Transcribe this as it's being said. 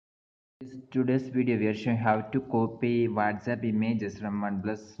Today's video we are showing how to copy WhatsApp images from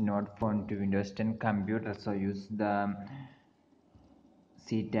OnePlus Node phone to Windows 10 computer. So use the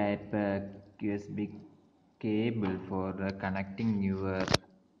C-type USB cable for connecting your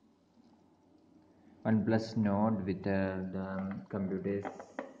OnePlus Node with the computer's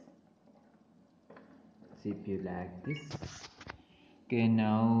CPU like this. Okay,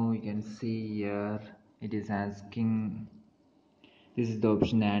 now you can see here it is asking. This is the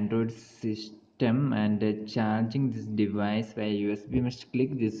option Android system and charging this device via USB. Must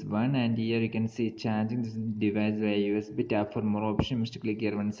click this one, and here you can see charging this device via USB. Tap for more option. Must click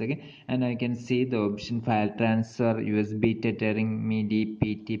here once again, and I can see the option file transfer, USB tethering, MIDI,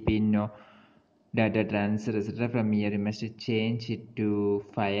 PTP, no data transfer, etc. From here you must change it to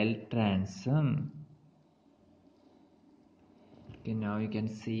file transfer. Okay, now you can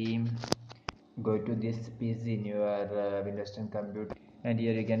see, go to this PC in your Windows 10 computer, and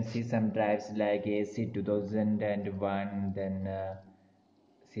here you can see some drives like AC 2001, then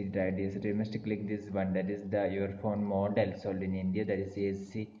C drive is. You must click this one, that is the your phone model sold in India, that is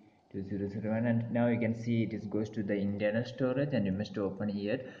AC 2001. And now you can see it is goes to the internal storage, and you must open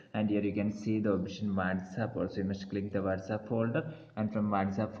here, and here you can see the option WhatsApp. Also you must click the WhatsApp folder, and from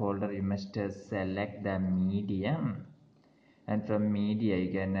WhatsApp folder you must select the medium, and from media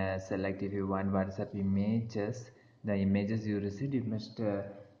you can select if you want WhatsApp images. The images you received, you must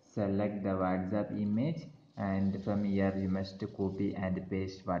select the WhatsApp image, and from here you must copy and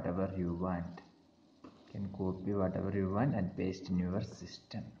paste whatever you want. You can copy whatever you want and paste in your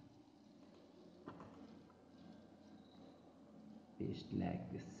system. Paste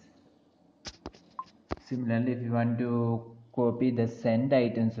like this. Similarly, if you want to copy the send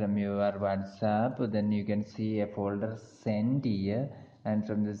items from your WhatsApp, then you can see a folder send here, and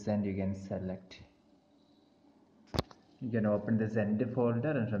from the send you can select. You can open the send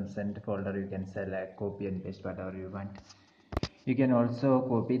folder, and from send folder you can select, copy and paste whatever you want. You can also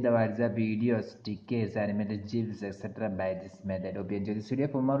copy the WhatsApp videos, stickers, animated GIFs, etc. by this method. Hope you enjoy this video.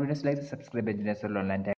 For more videos like this, subscribe to Online.